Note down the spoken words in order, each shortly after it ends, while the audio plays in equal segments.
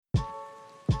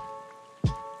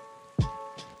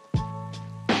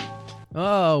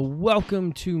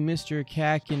Welcome to Mr.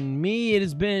 Cack and me. It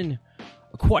has been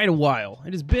quite a while.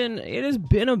 It has been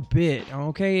a bit,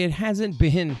 okay? It hasn't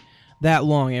been that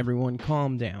long, everyone.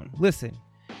 Calm down. Listen,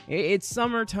 it's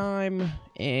summertime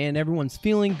and everyone's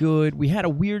feeling good. We had a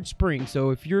weird spring,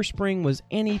 so if your spring was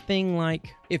anything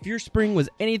like the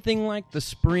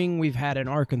spring we've had in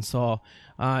Arkansas,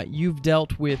 you've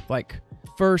dealt with like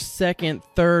first, second,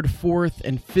 third, fourth,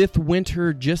 and fifth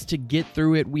winter just to get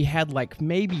through it. We had like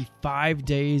maybe 5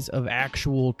 days of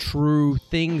actual true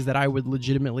things that I would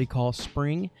legitimately call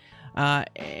spring.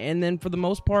 And then for the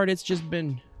most part, it's just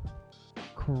been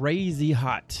crazy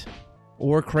hot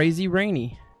or crazy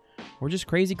rainy or just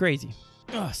crazy.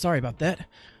 Sorry about that.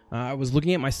 I was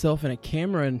looking at myself in a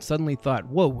camera and suddenly thought,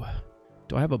 whoa,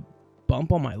 do I have a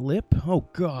bump on my lip? Oh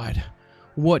God,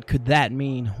 what could that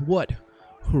mean? What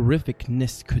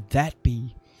horrificness could that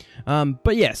be?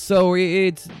 But yeah, so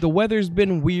the weather's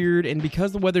been weird, and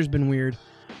because the weather's been weird,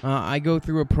 I go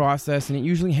through a process, and it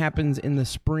usually happens in the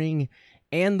spring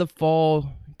and the fall,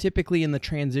 typically in the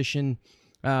transition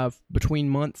between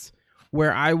months,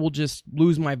 where I will just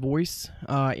lose my voice.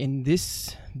 And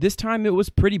this time it was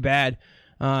pretty bad.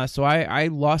 So I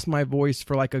lost my voice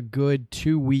for like a good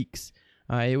 2 weeks.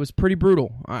 It was pretty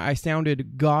brutal. I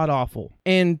sounded god-awful.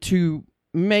 And to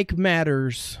make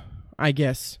matters, I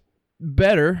guess,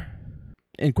 better,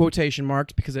 in quotation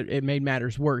marks, because it made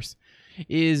matters worse,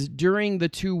 is during the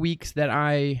 2 weeks that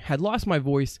I had lost my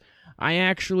voice, I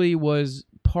actually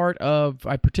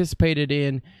I participated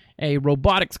in a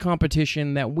robotics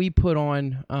competition that we put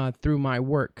on through my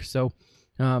work. So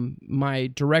my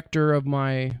director of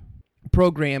my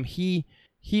program, he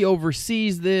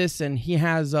oversees this, and he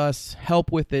has us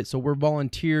help with it, so we're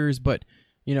volunteers, but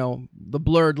you know, the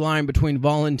blurred line between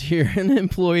volunteer and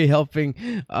employee helping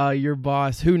your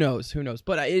boss, who knows?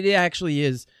 But it actually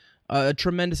is a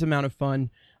tremendous amount of fun.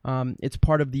 It's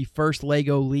part of the first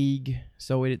Lego League,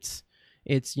 so it's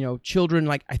children,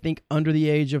 like I think under the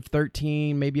age of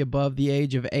 13, maybe above the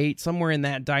age of 8, somewhere in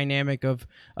that dynamic of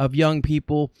young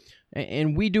people.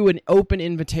 And we do an open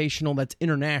invitational that's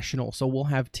international, so we'll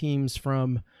have teams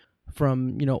from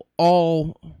not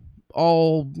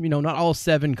all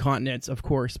 7 continents, of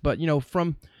course, but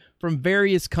from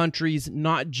various countries,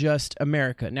 not just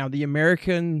America. Now, the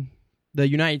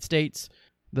United States,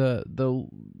 the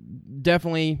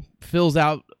definitely fills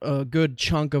out a good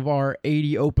chunk of our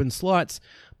 80 open slots,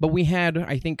 but we had,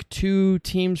 I think, 2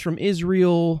 teams from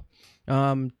Israel,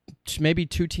 maybe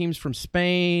 2 teams from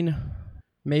Spain,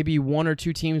 maybe 1 or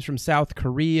 2 teams from South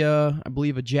Korea, I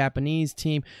believe a Japanese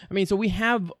team. I mean, so we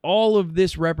have all of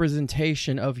this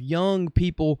representation of young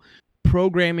people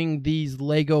programming these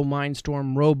Lego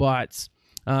Mindstorm robots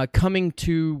coming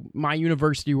to my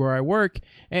university where I work,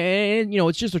 and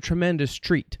it's just a tremendous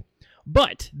treat.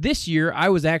 But this year,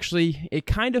 it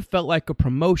kind of felt like a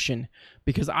promotion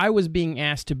because I was being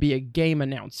asked to be a game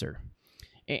announcer.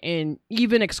 And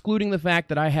even excluding the fact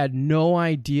that I had no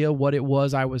idea what it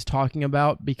was I was talking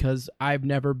about because I've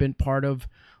never been part of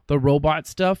the robot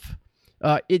stuff,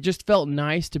 it just felt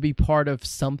nice to be part of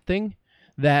something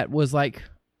that was like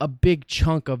a big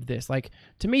chunk of this. Like,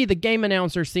 to me, the game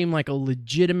announcer seemed like a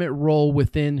legitimate role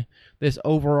within this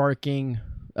overarching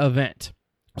event.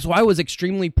 So I was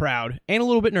extremely proud and a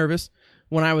little bit nervous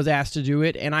when I was asked to do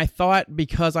it. And I thought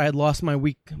because I had lost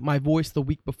my voice the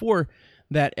week before,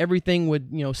 that everything would,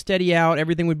 steady out,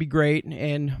 everything would be great,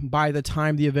 and by the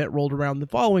time the event rolled around the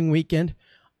following weekend,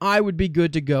 I would be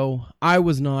good to go. I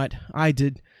was not. I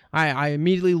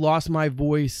immediately lost my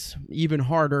voice even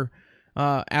harder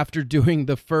after doing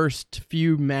the first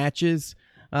few matches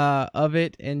of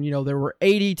it, and, there were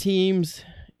 80 teams.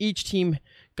 Each team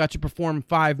got to perform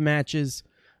 5 matches,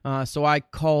 so I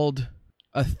called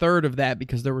a third of that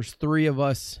because there was 3 of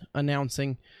us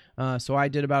announcing. So I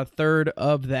did about a third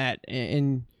of that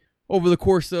over the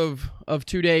course of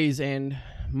 2 days, and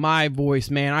my voice,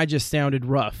 man, I just sounded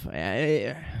rough.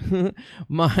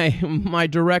 My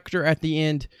director at the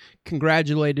end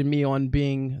congratulated me on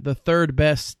being the 3rd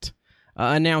best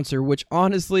announcer, which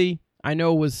honestly I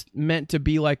know was meant to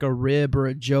be like a rib or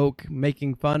a joke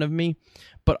making fun of me,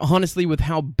 but honestly, with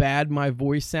how bad my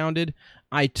voice sounded,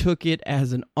 I took it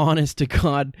as an honest to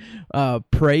God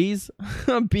praise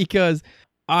because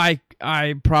I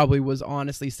probably was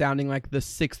honestly sounding like the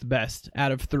 6th best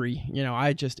out of 3.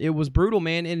 It was brutal,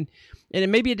 man. And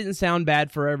maybe it didn't sound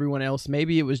bad for everyone else.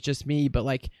 Maybe it was just me, but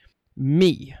like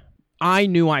me, I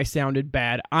knew I sounded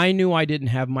bad. I knew I didn't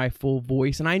have my full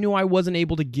voice, and I knew I wasn't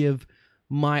able to give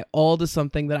my all to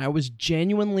something that I was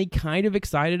genuinely kind of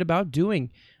excited about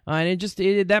doing. And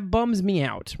that bums me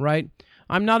out, right?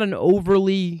 I'm not an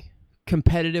overly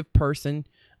competitive person.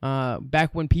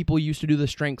 Back when people used to do the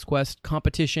Strengths Quest,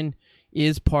 competition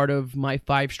is part of my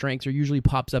 5 strengths, or usually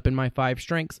pops up in my 5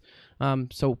 strengths.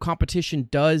 So competition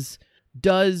does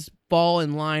fall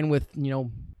in line with,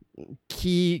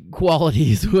 key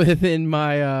qualities within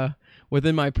my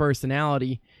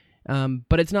personality.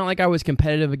 But it's not like I was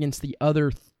competitive against the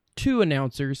other 2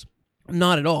 announcers.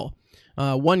 Not at all.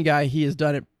 One guy, he has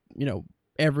done it,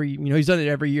 he's done it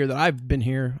every year that I've been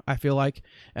here, I feel like.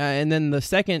 And then the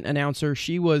second announcer,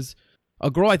 she was a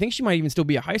girl. I think she might even still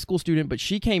be a high school student, but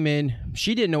she came in,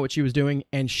 she didn't know what she was doing,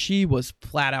 and she was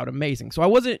flat out amazing. So it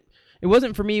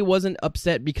wasn't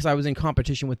upset because I was in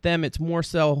competition with them. It's more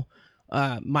so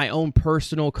my own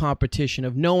personal competition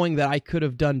of knowing that I could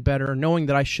have done better, knowing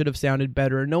that I should have sounded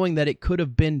better, knowing that it could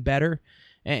have been better.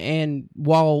 And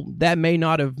while that may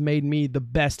not have made me the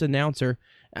best announcer,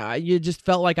 you just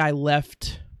felt like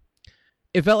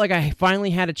it felt like I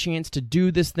finally had a chance to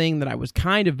do this thing that I was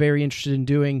kind of very interested in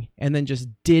doing, and then just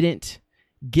didn't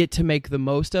get to make the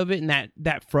most of it, and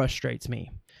that frustrates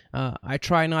me. I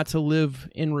try not to live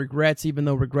in regrets, even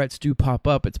though regrets do pop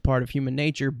up. It's part of human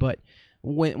nature, but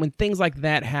when things like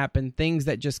that happen, things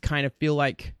that just kind of feel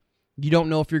like you don't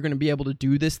know if you're going to be able to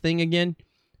do this thing again,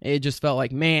 it just felt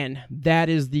like, man, that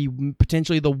is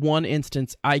potentially the one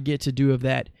instance I get to do of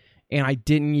that, and I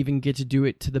didn't even get to do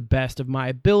it to the best of my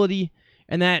ability.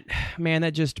 And that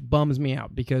just bums me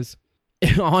out, because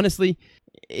honestly,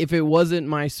 if it wasn't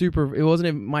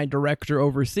my director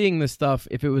overseeing this stuff,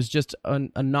 if it was just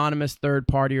an anonymous third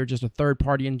party, or just a third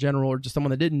party in general, or just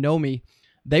someone that didn't know me,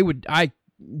 I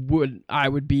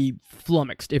would be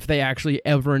flummoxed if they actually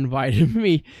ever invited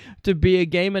me to be a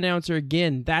game announcer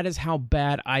again. That is how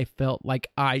bad I felt like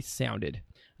I sounded.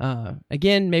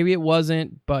 Again, maybe it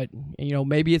wasn't, but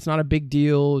maybe it's not a big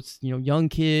deal. It's, young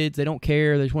kids, they don't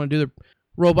care. They just want to do their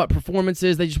robot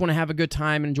performances. They just want to have a good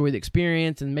time and enjoy the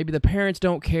experience. And maybe the parents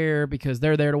don't care because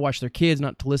they're there to watch their kids,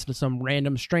 not to listen to some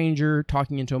random stranger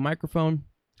talking into a microphone.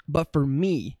 But for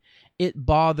me, it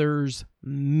bothers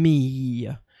me.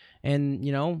 And,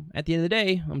 at the end of the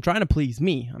day, I'm trying to please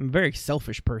me. I'm a very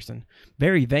selfish person,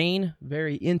 very vain,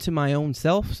 very into my own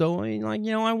self. So,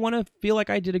 I want to feel like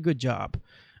I did a good job.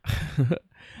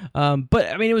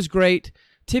 But it was great.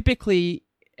 Typically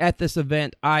at this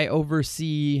event, I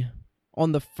oversee,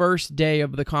 on the first day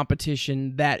of the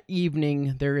competition, that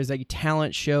evening, there is a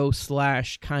talent show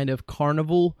 / kind of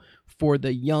carnival for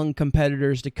the young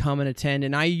competitors to come and attend.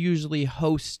 And I usually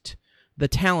host the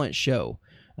talent show.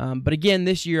 But again,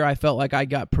 this year I felt like I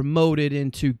got promoted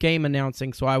into game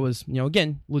announcing, so I was,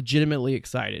 again, legitimately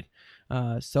excited.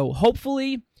 So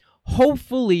hopefully,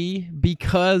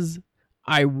 because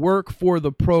I work for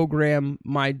the program,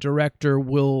 my director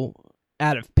will,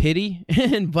 out of pity,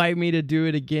 invite me to do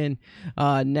it again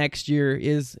next year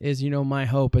is my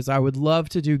hope, as I would love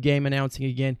to do game announcing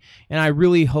again, and I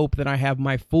really hope that I have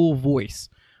my full voice,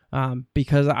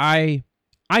 because I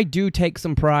do take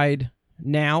some pride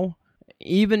now.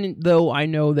 Even though I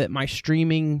know that my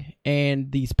streaming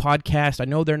and these podcasts, I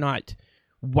know they're not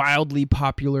wildly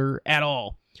popular at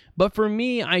all. But for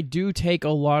me, I do take a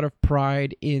lot of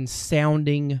pride in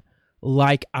sounding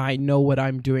like I know what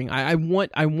I'm doing. I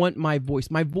want my voice.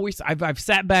 My voice, I've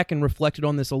sat back and reflected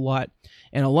on this a lot.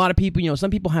 And a lot of people, some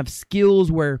people have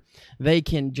skills where they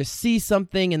can just see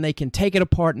something and they can take it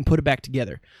apart and put it back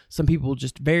together. Some people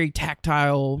just very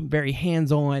tactile, very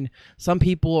hands-on. Some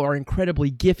people are incredibly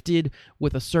gifted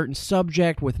with a certain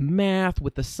subject, with math,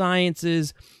 with the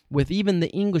sciences, with even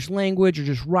the English language, or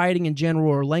just writing in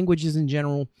general, or languages in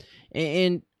general.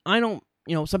 And I don't,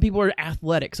 some people are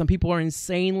athletic. Some people are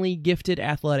insanely gifted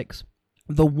athletics.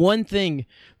 The one thing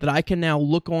that I can now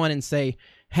look on and say,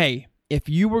 hey, if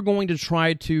you were going to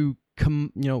try to,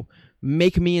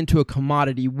 make me into a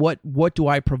commodity, what do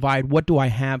I provide? What do I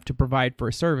have to provide for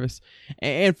a service?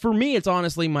 And for me, it's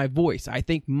honestly my voice. I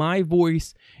think my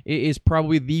voice is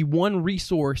probably the one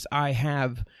resource I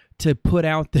have to put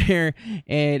out there.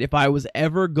 And if I was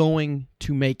ever going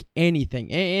to make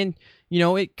anything, and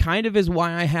it kind of is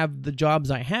why I have the jobs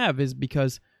I have, is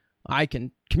because I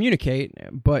can communicate,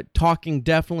 but talking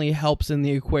definitely helps in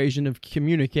the equation of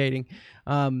communicating.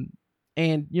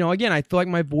 And, again, I feel like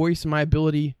my voice and my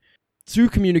ability to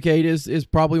communicate is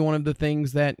probably one of the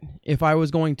things that, if I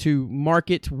was going to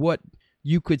market what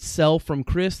you could sell from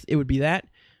Chris, it would be that.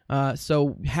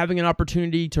 So having an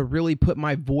opportunity to really put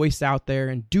my voice out there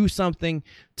and do something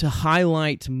to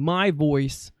highlight my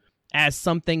voice as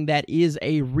something that is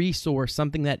a resource,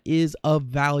 something that is of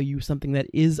value, something that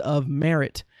is of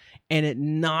merit, and it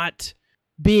not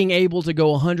being able to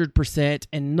go 100%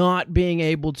 and not being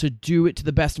able to do it to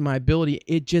the best of my ability,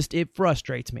 it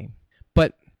frustrates me.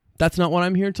 But that's not what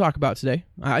I'm here to talk about today.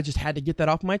 I just had to get that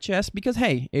off my chest because,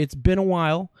 hey, it's been a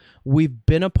while. We've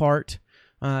been apart.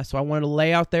 So I wanted to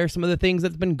lay out there some of the things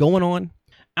that's been going on.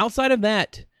 Outside of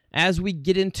that, as we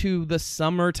get into the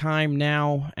summertime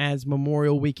now, as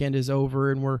Memorial Weekend is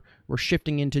over and we're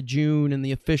shifting into June and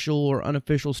the official or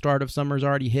unofficial start of summer's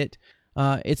already hit,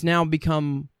 it's now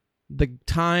become the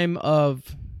time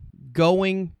of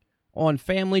going on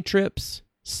family trips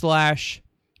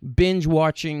 / binge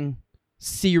watching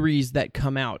series that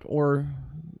come out, or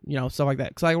stuff like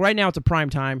that. So like right now it's a prime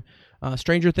time.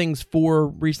 Stranger Things 4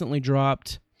 recently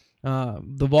dropped.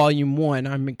 The Volume 1.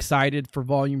 I'm excited for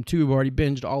Volume 2. I've already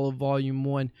binged all of Volume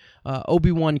 1.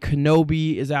 Obi-Wan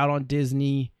Kenobi is out on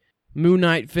Disney. Moon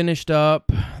Knight finished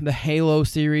up. The Halo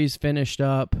series finished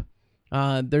up.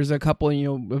 There's a couple,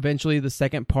 eventually the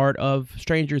second part of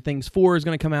Stranger Things 4 is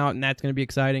going to come out, and that's going to be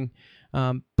exciting.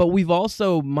 But we've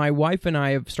also, my wife and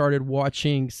I have started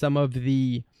watching some of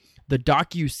the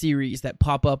docu-series that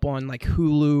pop up on like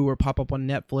Hulu or pop up on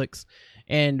Netflix.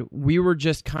 And we were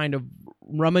just kind of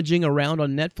rummaging around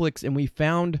on Netflix, and we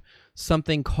found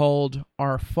something called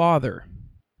Our Father.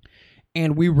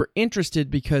 And we were interested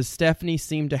because Stephanie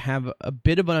seemed to have a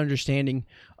bit of an understanding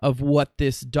of what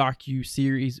this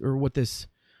docu-series or what this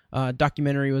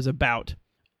documentary was about.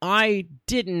 I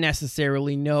didn't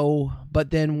necessarily know, but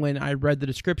then when I read the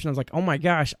description, I was like, oh my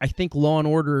gosh, I think Law &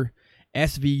 Order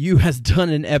SVU has done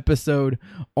an episode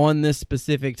on this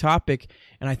specific topic,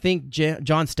 and I think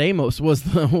John Stamos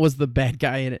was the bad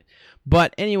guy in it.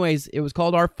 But anyways, it was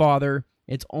called Our Father.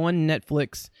 It's on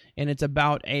Netflix, and it's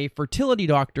about a fertility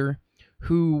doctor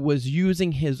who was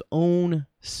using his own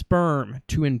sperm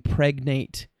to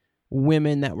impregnate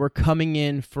women that were coming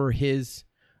in for his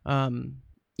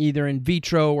either in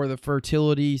vitro or the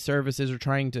fertility services, or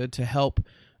trying to help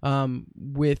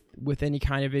with any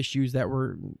kind of issues that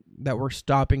were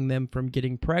stopping them from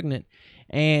getting pregnant.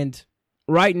 And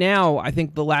right now, I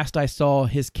think the last I saw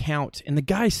his count, and the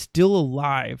guy's still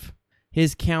alive,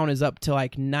 his count is up to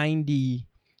like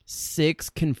 96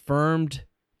 confirmed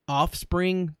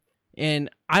offspring. And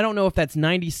I don't know if that's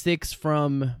 96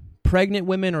 from pregnant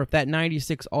women or if that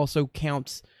 96 also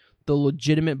counts the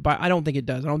legitimate, I don't think it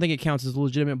does. I don't think it counts as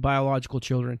legitimate biological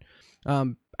children.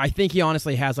 I think he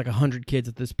honestly has like 100 kids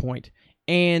at this point.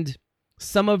 And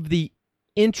some of the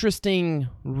interesting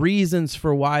reasons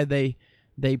for why they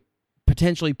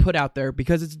potentially put out there,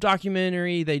 because it's a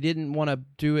documentary, they didn't want to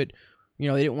do it, they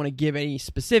didn't want to give any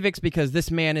specifics because this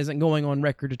man isn't going on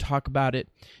record to talk about it.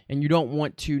 And you don't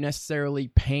want to necessarily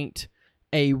paint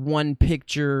a one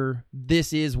picture,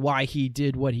 this is why he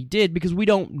did what he did, because we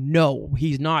don't know.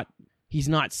 He's not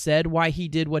said why he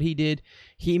did what he did.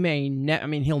 He may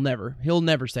he'll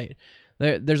never say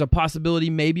it. There's a possibility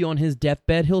maybe on his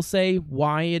deathbed he'll say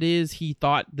why it is he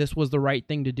thought this was the right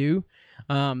thing to do.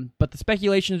 But the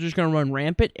speculation is just going to run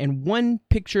rampant. And one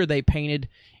picture they painted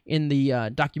in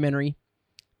the documentary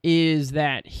is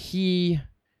that he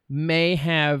may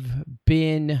have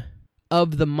been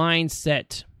of the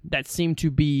mindset that seemed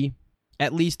to be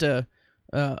at least a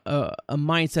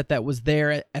mindset that was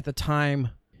there at the time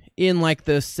in like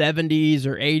the 70s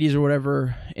or 80s or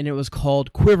whatever, and it was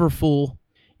called Quiverful,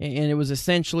 and it was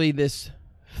essentially this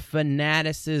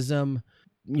fanaticism,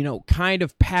 kind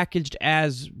of packaged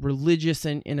as religious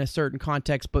in a certain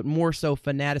context, but more so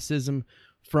fanaticism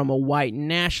from a white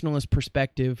nationalist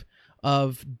perspective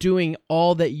of doing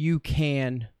all that you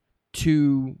can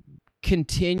to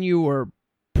continue or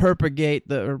propagate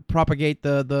the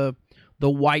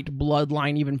white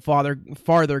bloodline even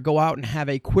farther, go out and have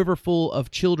a quiver full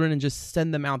of children and just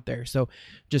send them out there. So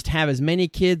just have as many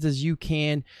kids as you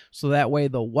can, so that way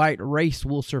the white race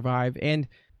will survive. And,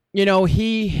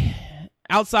 he,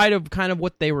 outside of kind of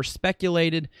what they were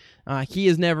speculated, he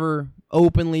has never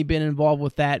openly been involved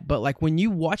with that. But like when you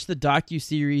watch the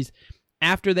docuseries,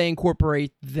 after they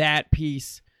incorporate that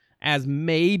piece as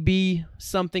maybe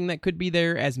something that could be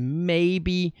there, as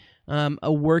maybe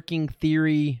a working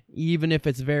theory, even if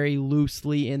it's very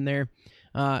loosely in there,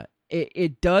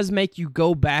 it does make you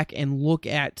go back and look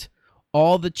at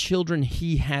all the children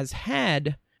he has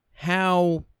had,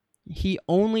 how he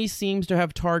only seems to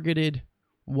have targeted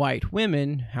white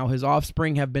women, how his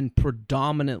offspring have been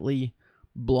predominantly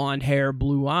blonde hair,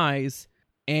 blue eyes,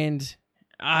 and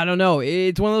I don't know,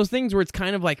 it's one of those things where it's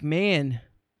kind of like, man,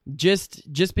 just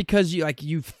because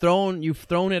you've thrown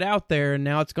it out there, and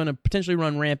now it's going to potentially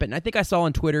run rampant. And I think I saw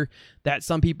on Twitter that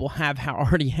some people have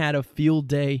already had a field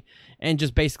day and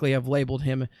just basically have labeled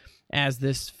him as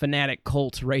this fanatic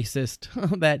cult racist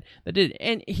that did it.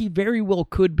 And he very well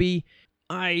could be.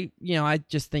 I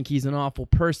just think he's an awful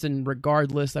person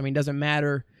regardless. I mean, it doesn't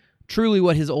matter truly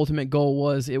what his ultimate goal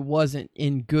was. It wasn't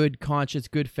in good conscience,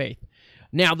 good faith.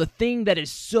 Now, the thing that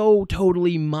is so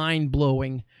totally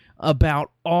mind-blowing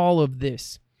about all of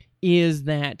this is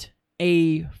that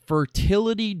a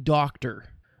fertility doctor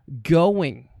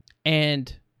going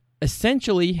and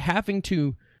essentially having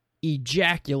to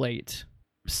ejaculate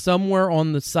somewhere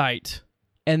on the site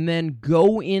and then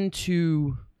go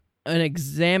into an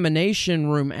examination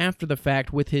room after the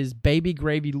fact with his baby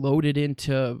gravy loaded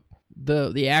into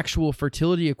the actual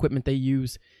fertility equipment they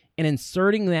use and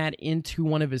inserting that into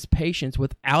one of his patients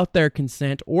without their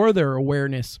consent or their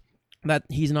awareness that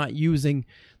he's not using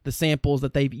the samples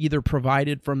that they've either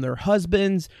provided from their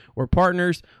husbands or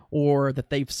partners or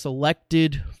that they've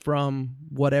selected from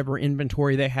whatever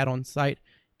inventory they had on site.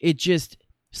 It just,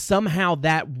 somehow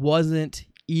that wasn't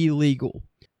illegal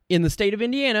in the state of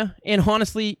Indiana, and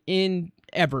honestly, in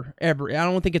ever. I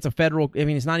don't think it's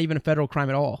it's not even a federal crime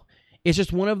at all. It's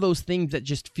just one of those things that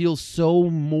just feels so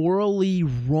morally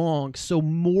wrong, so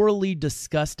morally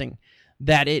disgusting,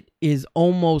 that it is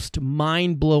almost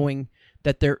mind-blowing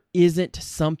that there isn't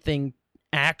something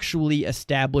actually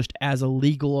established as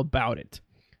illegal about it.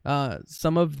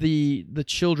 Some of the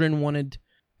children wanted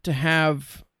to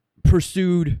have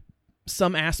pursued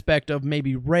some aspect of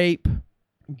maybe rape,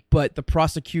 but the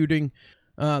prosecuting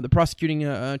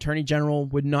attorney general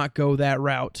would not go that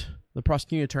route. The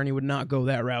prosecuting attorney would not go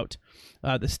that route.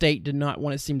 The state did not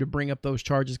want to seem to bring up those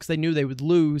charges because they knew they would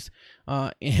lose.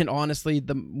 And honestly,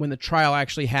 when the trial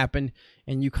actually happened,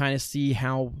 and you kind of see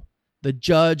how the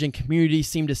judge and community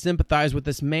seem to sympathize with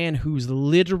this man who's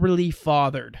literally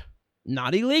fathered,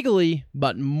 not illegally,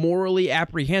 but morally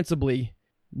apprehensibly,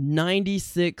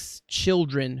 96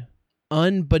 children,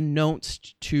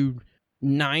 unbeknownst to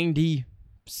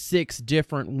 96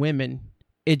 different women.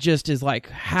 It just is like,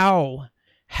 how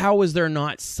is there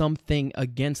not something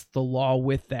against the law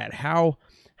with that? How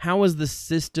is the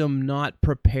system not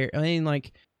prepared? I mean,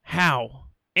 like, how?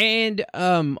 And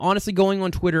honestly, going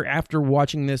on Twitter after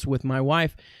watching this with my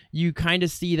wife, you kind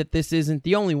of see that this isn't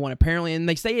the only one, apparently. And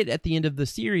they say it at the end of the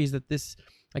series that this,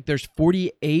 like, there's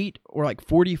 48 or like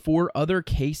 44 other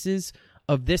cases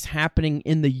of this happening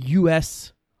in the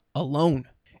U.S. alone.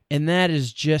 And that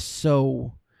is just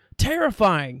so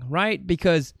terrifying, right?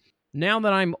 Because now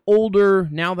that I'm older,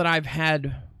 now that I've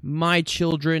had my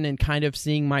children and kind of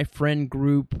seeing my friend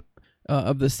group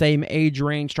of the same age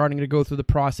range starting to go through the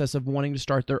process of wanting to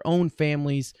start their own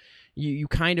families, you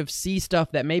kind of see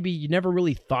stuff that maybe you never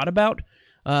really thought about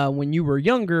when you were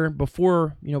younger.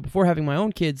 Before having my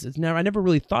own kids, I never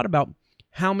really thought about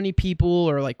how many people,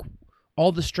 or like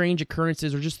all the strange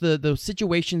occurrences, or just the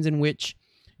situations in which,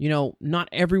 not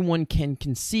everyone can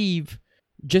conceive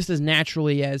just as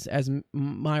naturally as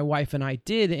my wife and I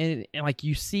did. And like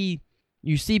you see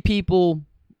people,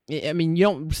 I mean, you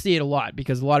don't see it a lot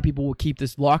because a lot of people will keep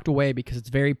this locked away because it's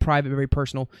very private, very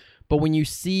personal. But when you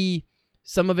see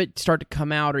some of it start to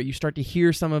come out, or you start to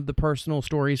hear some of the personal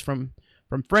stories from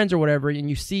friends or whatever, and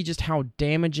you see just how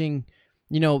damaging,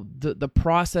 the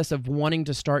process of wanting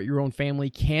to start your own family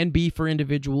can be for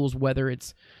individuals, whether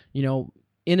it's,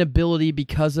 inability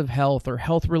because of health or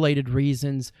health-related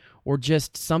reasons, or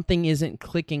just something isn't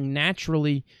clicking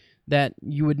naturally that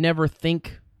you would never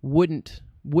think would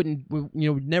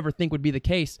be the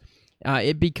case.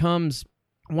 It becomes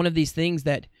one of these things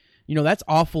that, that's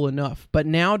awful enough. But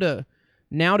now to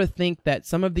think that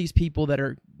some of these people that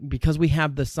are, because we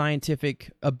have the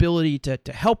scientific ability to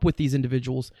help with these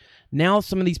individuals, now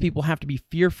some of these people have to be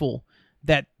fearful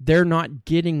that they're not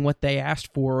getting what they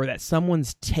asked for, or that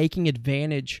someone's taking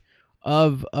advantage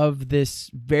of this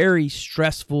very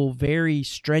stressful, very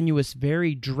strenuous,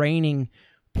 very draining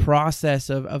process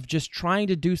of just trying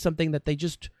to do something that they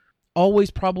just always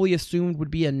probably assumed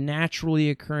would be a naturally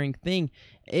occurring thing.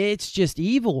 It's just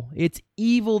evil. It's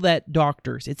evil that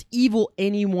doctors, it's evil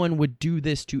anyone would do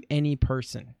this to any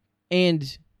person.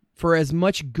 And for as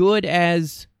much good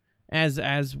as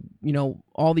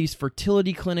all these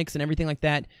fertility clinics and everything like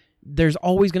that, there's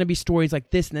always going to be stories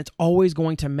like this, and it's always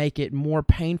going to make it more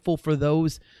painful for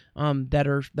those that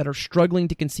are struggling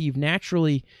to conceive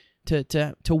naturally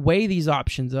to weigh these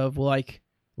options of, well, like,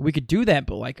 we could do that,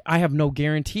 but like, I have no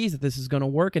guarantees that this is going to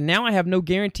work, and now I have no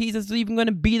guarantees this is even going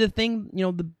to be the thing,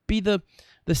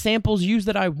 the samples used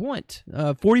that I want.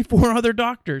 44 other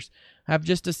doctors have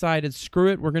just decided, screw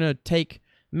it, we're going to take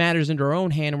matters into our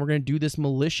own hand, and we're going to do this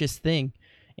malicious thing.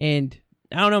 And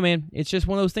I don't know, man, it's just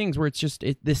one of those things where it's just,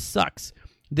 this sucks.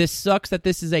 This sucks that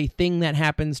this is a thing that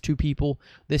happens to people.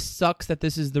 This sucks that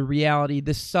this is the reality.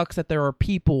 This sucks that there are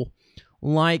people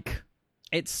like,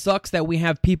 it sucks that we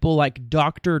have people like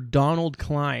Dr. Donald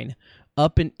Klein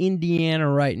up in Indiana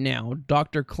right now.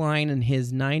 Dr. Klein and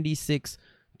his 96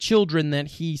 children that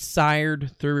he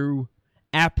sired through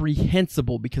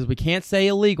apprehensible, because we can't say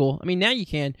illegal. I mean, now you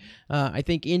can. I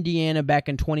think Indiana back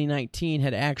in 2019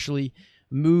 had actually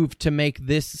moved to make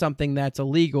this something that's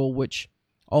illegal, which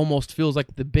almost feels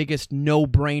like the biggest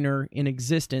no-brainer in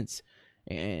existence.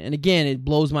 And again, it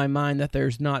blows my mind that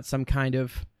there's not some kind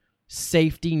of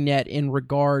safety net in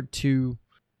regard to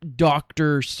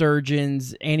doctor,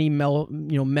 surgeons, any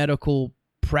medical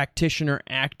practitioner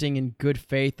acting in good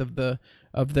faith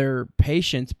of their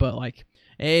patients. But like,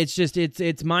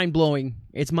 it's mind-blowing.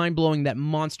 It's mind-blowing that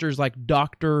monsters like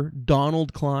Dr.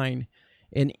 Donald Klein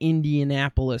in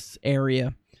Indianapolis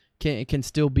area can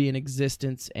still be in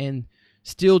existence and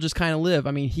still just kind of live.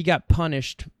 I mean, he got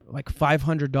punished like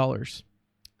 $500,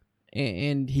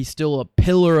 and he's still a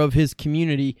pillar of his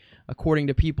community, according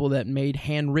to people that made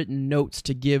handwritten notes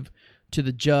to give to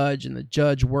the judge, and the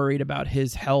judge worried about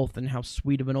his health and how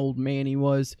sweet of an old man he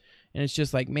was. And it's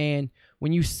just like, man,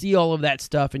 when you see all of that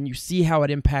stuff and you see how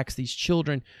it impacts these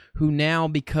children who now,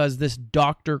 because this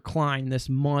Dr. Klein, this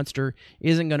monster,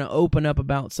 isn't going to open up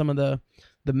about some of the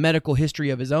medical history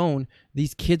of his own,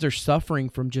 these kids are suffering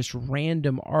from just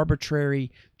random, arbitrary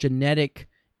genetic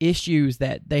issues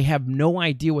that they have no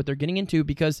idea what they're getting into,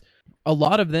 because a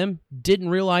lot of them didn't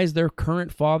realize their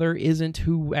current father isn't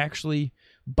who actually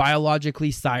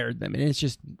biologically sired them. And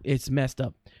it's messed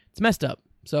up. It's messed up.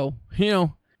 So,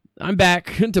 I'm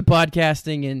back into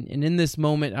podcasting, and in this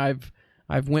moment,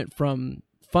 I've went from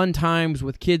fun times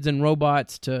with kids and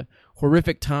robots to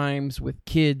horrific times with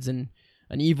kids and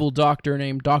an evil doctor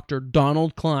named Dr.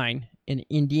 Donald Klein in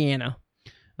Indiana,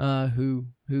 who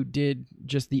did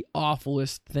just the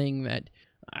awfulest thing that,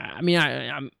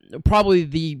 I'm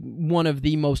probably one of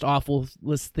the most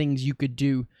awfulest things you could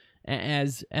do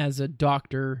as a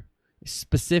doctor,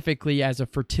 specifically as a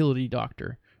fertility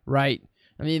doctor, right?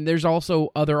 I mean, there's also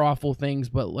other awful things,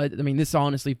 but this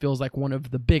honestly feels like one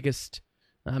of the biggest.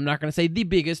 I'm not going to say the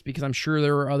biggest, because I'm sure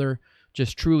there are other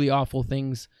just truly awful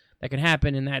things that can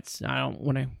happen, and that's I don't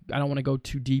want to go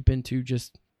too deep into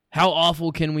just how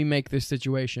awful can we make this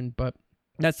situation, but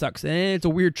that sucks, and it's a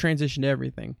weird transition to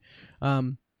everything.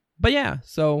 But yeah,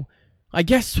 so I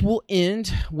guess we'll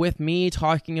end with me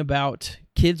talking about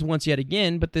kids once yet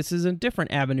again, but this is a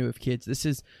different avenue of kids. This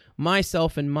is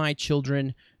myself and my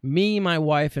children, me, my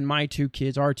wife, and my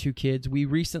our two kids. We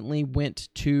recently went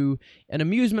to an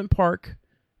amusement park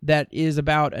that is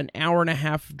about an hour and a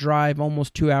half drive,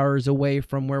 almost 2 hours away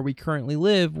from where we currently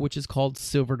live, which is called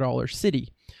Silver Dollar City.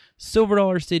 Silver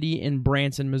Dollar City in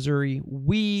Branson, Missouri.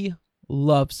 We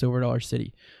love Silver Dollar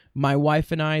City. My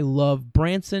wife and I love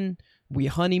Branson. We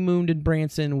honeymooned in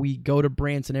Branson. We go to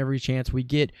Branson every chance we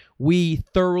get. We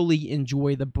thoroughly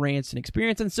enjoy the Branson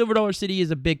experience, and Silver Dollar City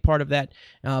is a big part of that.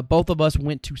 Both of us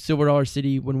went to Silver Dollar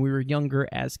City when we were younger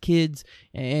as kids,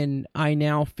 and I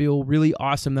now feel really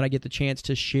awesome that I get the chance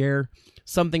to share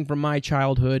something from my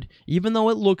childhood, even though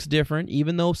it looks different,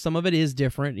 even though some of it is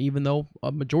different, even though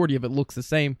a majority of it looks the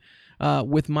same,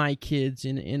 with my kids,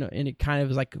 and it kind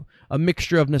of is like a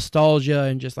mixture of nostalgia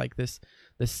and just like this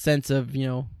sense of,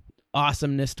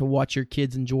 awesomeness to watch your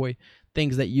kids enjoy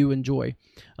things that you enjoy.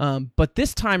 But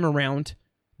this time around,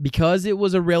 because it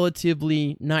was a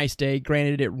relatively nice day,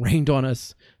 granted it rained on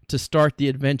us to start the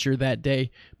adventure that day,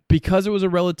 because it was a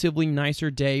relatively nicer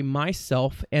day,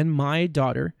 myself and my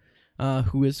daughter,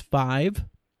 who is 5,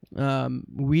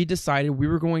 we decided we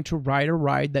were going to ride a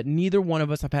ride that neither one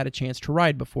of us have had a chance to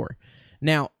ride before.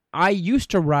 Now, I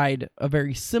used to ride a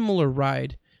very similar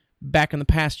ride back in the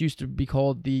past, used to be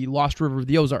called the Lost River of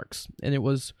the Ozarks, and it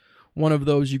was one of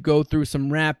those, you go through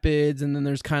some rapids, and then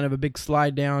there's kind of a big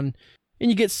slide down, and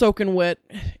you get soaking wet.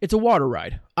 It's a water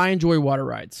ride. I enjoy water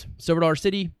rides. Silver Dollar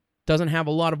City doesn't have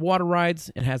a lot of water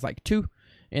rides. It has like 2,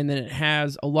 and then it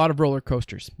has a lot of roller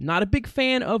coasters. Not a big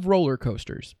fan of roller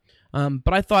coasters,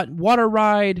 but I thought water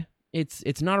ride,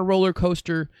 it's not a roller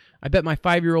coaster. I bet my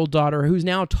 5-year-old daughter, who's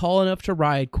now tall enough to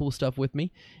ride cool stuff with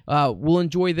me, will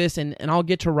enjoy this, and I'll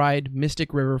get to ride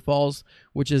Mystic River Falls,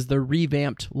 which is the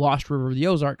revamped Lost River of the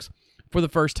Ozarks, for the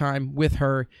first time with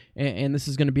her, and this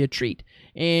is going to be a treat.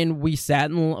 And we sat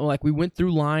and we went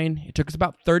through line. It took us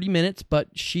about 30 minutes, but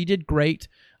she did great.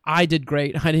 I did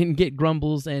great. I didn't get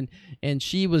grumbles, and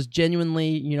she was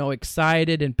genuinely,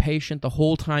 excited and patient the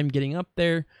whole time getting up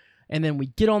there. And then we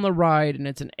get on the ride, and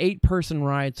it's an 8-person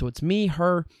ride, so it's me,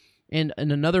 her, and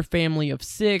another family of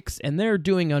 6, and they're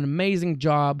doing an amazing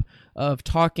job of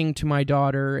talking to my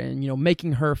daughter and,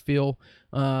 making her feel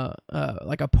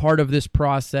like a part of this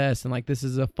process, and like this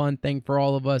is a fun thing for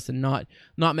all of us, and not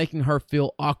making her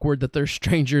feel awkward that there's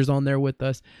strangers on there with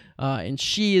us. And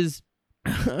she is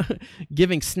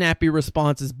giving snappy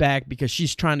responses back because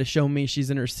she's trying to show me she's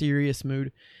in her serious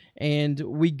mood. And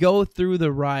we go through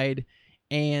the ride,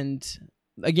 and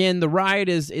again, the ride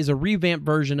is a revamped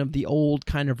version of the old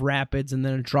kind of rapids and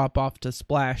then a drop off to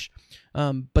splash.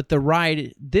 But the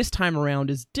ride this time around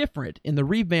is different. In the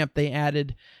revamp, they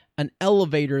added an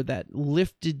elevator that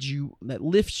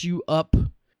lifts you up.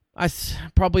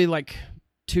 Probably like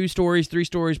 2 stories, 3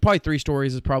 stories, probably 3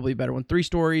 stories is probably a better one. 3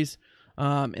 stories,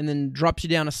 and then drops you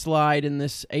down a slide in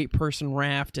this 8-person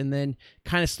raft, and then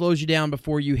kind of slows you down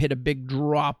before you hit a big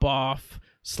drop-off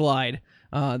slide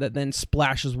that then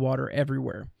splashes water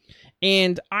everywhere.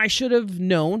 And I should have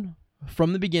known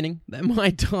from the beginning that my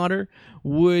daughter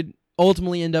would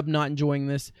ultimately end up not enjoying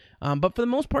this, but for the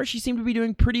most part, she seemed to be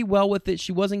doing pretty well with it.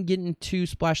 She wasn't getting too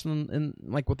splashed in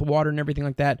like with the water and everything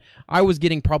like that. I was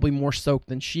getting probably more soaked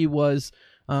than she was,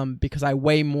 because I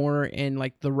weigh more, and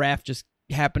like the raft just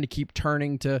happened to keep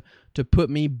turning to put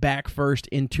me back first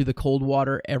into the cold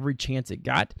water every chance it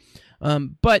got.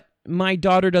 But my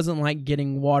daughter doesn't like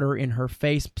getting water in her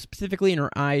face, specifically in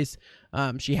her eyes.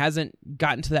 She hasn't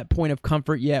gotten to that point of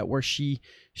comfort yet where she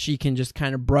can just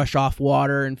kind of brush off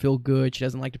water and feel good. She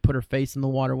doesn't like to put her face in the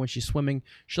water when she's swimming.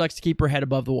 She likes to keep her head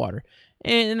above the water.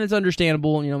 And it's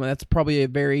understandable. That's probably a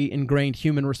very ingrained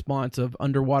human response of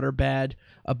underwater bad,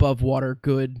 above water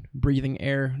good, breathing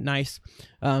air nice.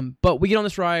 But we get on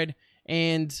this ride,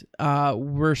 and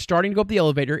we're starting to go up the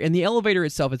elevator. And the elevator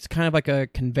itself, it's kind of like a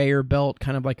conveyor belt,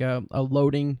 kind of like a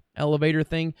loading elevator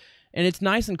thing. And it's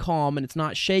nice and calm, and it's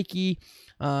not shaky.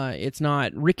 It's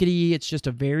not rickety. It's just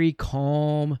a very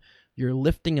calm, you're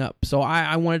lifting up. So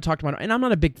I wanted to talk to my, and I'm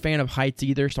not a big fan of heights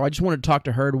either, so I just wanted to talk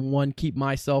to her to, one, keep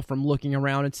myself from looking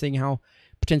around and seeing how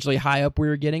potentially high up we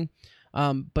were getting.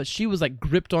 But she was like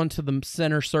gripped onto the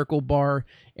center circle bar,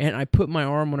 and I put my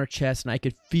arm on her chest, and I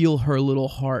could feel her little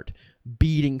heart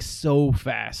beating so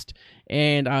fast.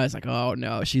 And I was like, oh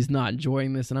no, she's not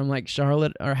enjoying this. And I'm like,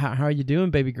 Charlotte, or how are you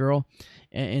doing, baby girl?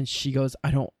 And she goes,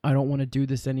 I don't want to do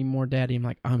this anymore, Daddy. I'm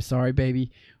like, I'm sorry,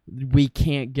 baby. We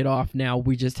can't get off now.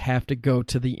 We just have to go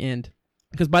to the end.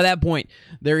 Because by that point,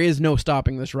 there is no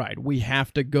stopping this ride. We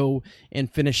have to go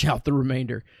and finish out the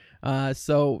remainder.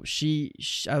 So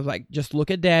I was like, just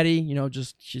look at Daddy,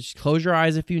 just close your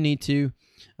eyes if you need to.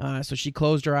 So she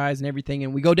closed her eyes and everything,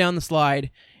 and we go down the slide.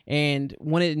 And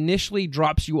when it initially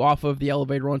drops you off of the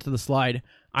elevator onto the slide,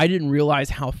 I didn't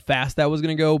realize how fast that was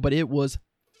going to go, but it was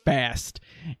fast.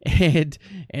 And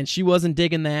she wasn't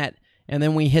digging that. And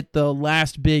then we hit the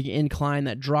last big incline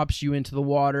that drops you into the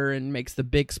water and makes the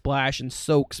big splash and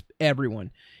soaks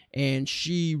everyone. And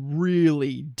she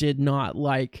really did not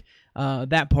like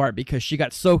that part, because she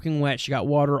got soaking wet. She got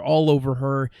water all over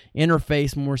her, in her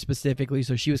face more specifically,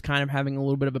 so she was kind of having a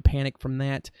little bit of a panic from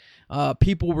that.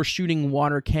 People were shooting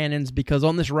water cannons, because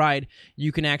on this ride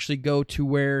you can actually go to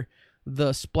where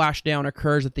the splashdown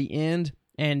occurs at the end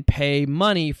and pay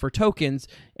money for tokens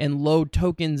and load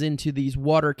tokens into these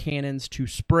water cannons to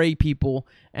spray people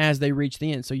as they reach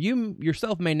the end. So you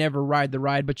yourself may never ride the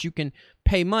ride, but you can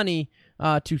pay money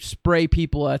to spray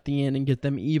people at the end and get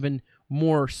them even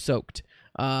more soaked.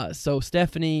 So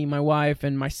Stephanie, my wife,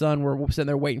 and my son were sitting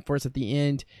there waiting for us at the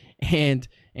end, and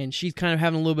she's kind of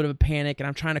having a little bit of a panic, and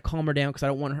I'm trying to calm her down because I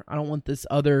don't want this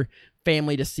other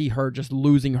family to see her just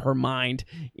losing her mind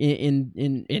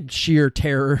in sheer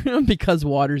terror because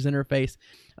water's in her face.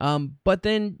 But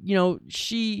then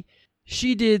she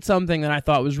did something that I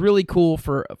thought was really cool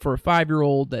for a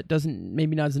 5-year-old that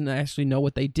doesn't actually know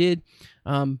what they did.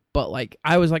 But like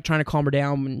I was like trying to calm her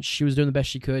down, and she was doing the best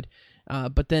she could.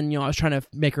 But then, I was trying to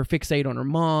make her fixate on her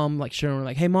mom, like showing her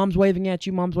like, hey, mom's waving at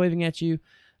you.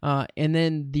 And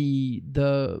then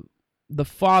the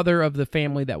father of the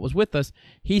family that was with us,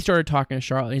 he started talking to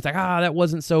Charlotte. He's like, that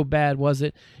wasn't so bad, was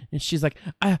it? And she's like,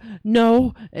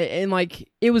 no. And like,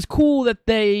 it was cool that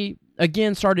they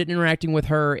again started interacting with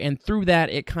her. And through that,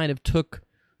 it kind of took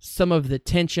some of the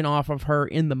tension off of her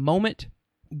in the moment.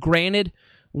 Granted,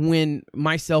 when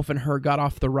myself and her got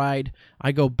off the ride,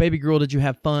 I go, baby girl, did you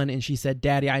have fun? And she said,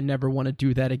 Daddy, I never want to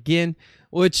do that again,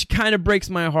 which kind of breaks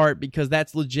my heart, because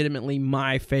that's legitimately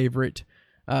my favorite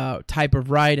type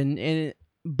of ride. And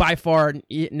by far,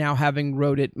 now having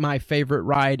rode it, my favorite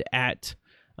ride at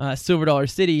Silver Dollar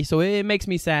City. So it makes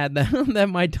me sad that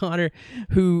my daughter,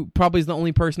 who probably is the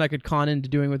only person I could con into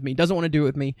doing with me, doesn't want to do it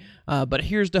with me. But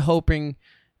here's to hoping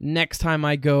next time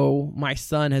I go, my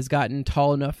son has gotten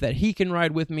tall enough that he can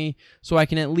ride with me, so I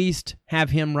can at least have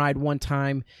him ride one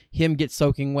time, him get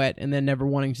soaking wet, and then never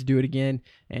wanting to do it again,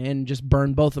 and just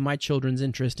burn both of my children's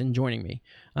interest in joining me.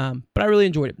 But I really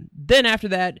enjoyed it. Then after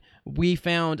that, we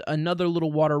found another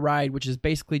little water ride, which is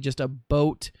basically just a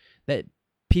boat that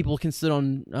people can sit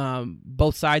on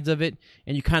both sides of it,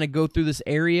 and you kind of go through this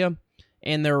area,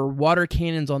 and there are water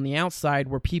cannons on the outside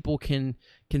where people can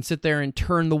sit there and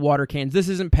turn the water cannons. This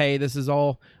isn't pay. This is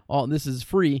all this is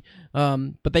free.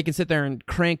 But they can sit there and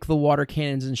crank the water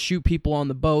cannons and shoot people on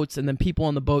the boats, and then people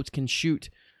on the boats can shoot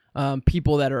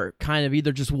people that are kind of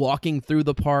either just walking through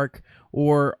the park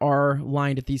or are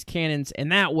lined at these cannons,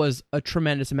 and that was a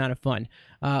tremendous amount of fun.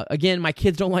 Again, my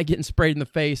kids don't like getting sprayed in the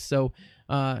face, so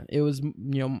it was,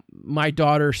 my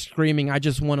daughter screaming, "I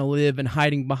just want to live," and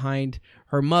hiding behind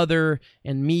her mother,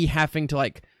 and me having to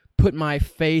like put my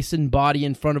face and body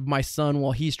in front of my son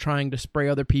while he's trying to spray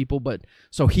other people, but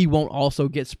so he won't also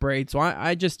get sprayed. So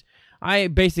I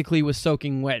basically was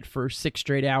soaking wet for 6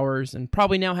 straight hours, and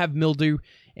probably now have mildew.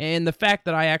 And the fact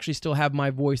that I actually still have my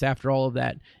voice after all of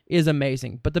that is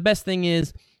amazing. But the best thing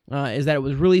is that it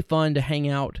was really fun to hang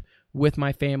out with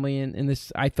my family, and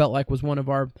this I felt like was one of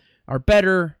our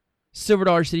better Silver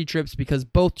Dollar City trips, because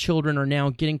both children are now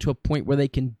getting to a point where they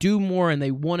can do more, and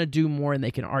they want to do more, and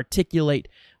they can articulate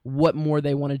what more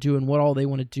they want to do and what all they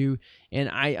want to do. And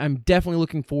I'm definitely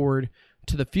looking forward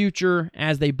to the future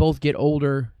as they both get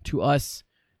older, to us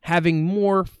having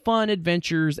more fun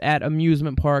adventures at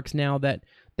amusement parks now that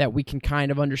we can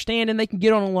kind of understand, and they can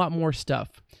get on a lot more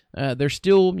stuff. They're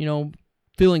still,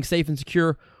 feeling safe and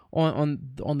secure on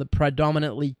the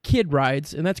predominantly kid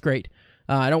rides, and that's great.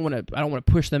 I don't want to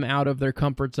push them out of their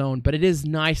comfort zone, but it is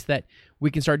nice that we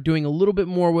can start doing a little bit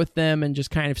more with them and just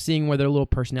kind of seeing where their little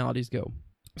personalities go.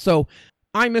 So,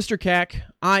 I'm Mr. Cack.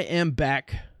 I am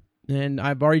back, and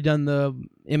I've already done the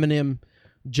Eminem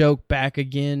joke back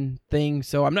again thing,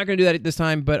 so I'm not going to do that at this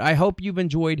time, but I hope you've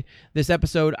enjoyed this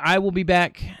episode. I will be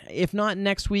back, if not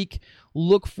next week,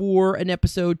 look for an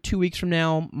episode 2 weeks from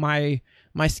now. My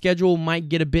schedule might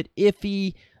get a bit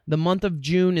iffy. The month of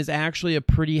June is actually a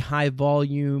pretty high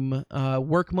volume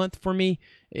work month for me,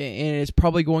 and it's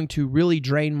probably going to really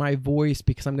drain my voice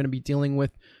because I'm going to be dealing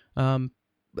with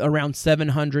around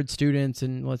 700 students,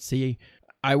 and let's see,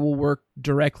 I will work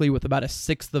directly with about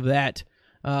 1/6 of that.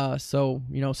 So,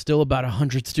 still about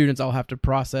 100 students I'll have to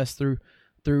process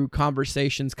through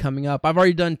conversations coming up. I've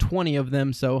already done 20 of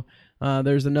them, so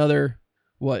there's another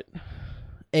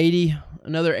 80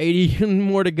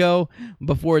 more to go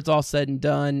before it's all said and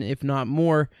done, if not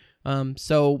more.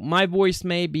 So my voice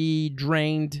may be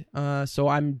drained, so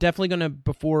I'm definitely going to,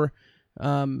 before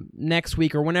next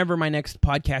week or whenever my next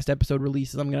podcast episode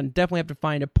releases, I'm going to definitely have to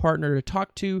find a partner to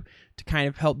talk to kind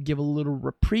of help give a little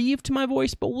reprieve to my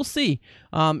voice, but we'll see.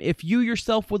 If you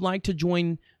yourself would like to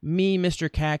join me,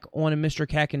 Mr. Cack, on a Mr.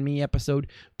 Cack and Me episode,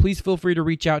 please feel free to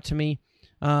reach out to me.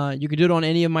 You can do it on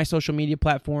any of my social media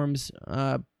platforms.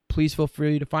 Please feel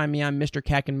free to find me. I'm Mr.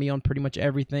 Cack and Me on pretty much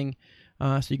everything.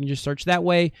 So you can just search that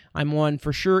way. I'm on,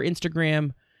 for sure,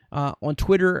 Instagram. On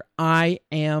Twitter, I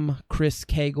am Chris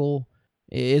Cagle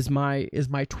is my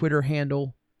Twitter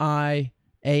handle. I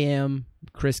am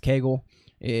Chris Cagle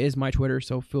is my Twitter,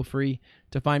 so feel free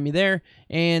to find me there.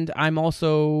 And I'm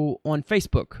also on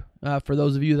Facebook. For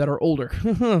those of you that are older,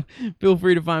 feel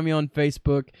free to find me on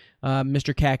Facebook,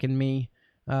 Mr. Cack and Me.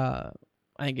 I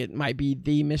think it might be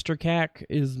the Mr. Cack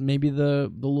is maybe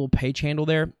the little page handle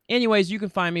there. Anyways, you can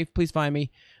find me. Please find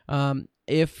me.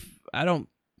 If I don't,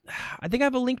 I think I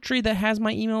have a link tree that has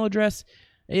my email address.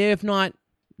 If not,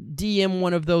 DM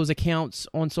one of those accounts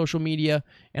on social media,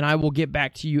 and I will get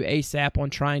back to you ASAP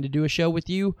on trying to do a show with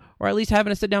you, or at least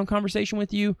having a sit-down conversation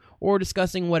with you, or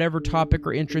discussing whatever topic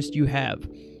or interest you have.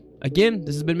 Again,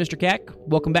 this has been Mr. Cack.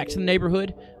 Welcome back to the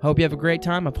neighborhood. I hope you have a great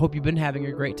time. I hope you've been having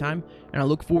a great time, and I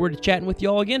look forward to chatting with you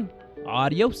all again.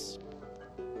 Adios.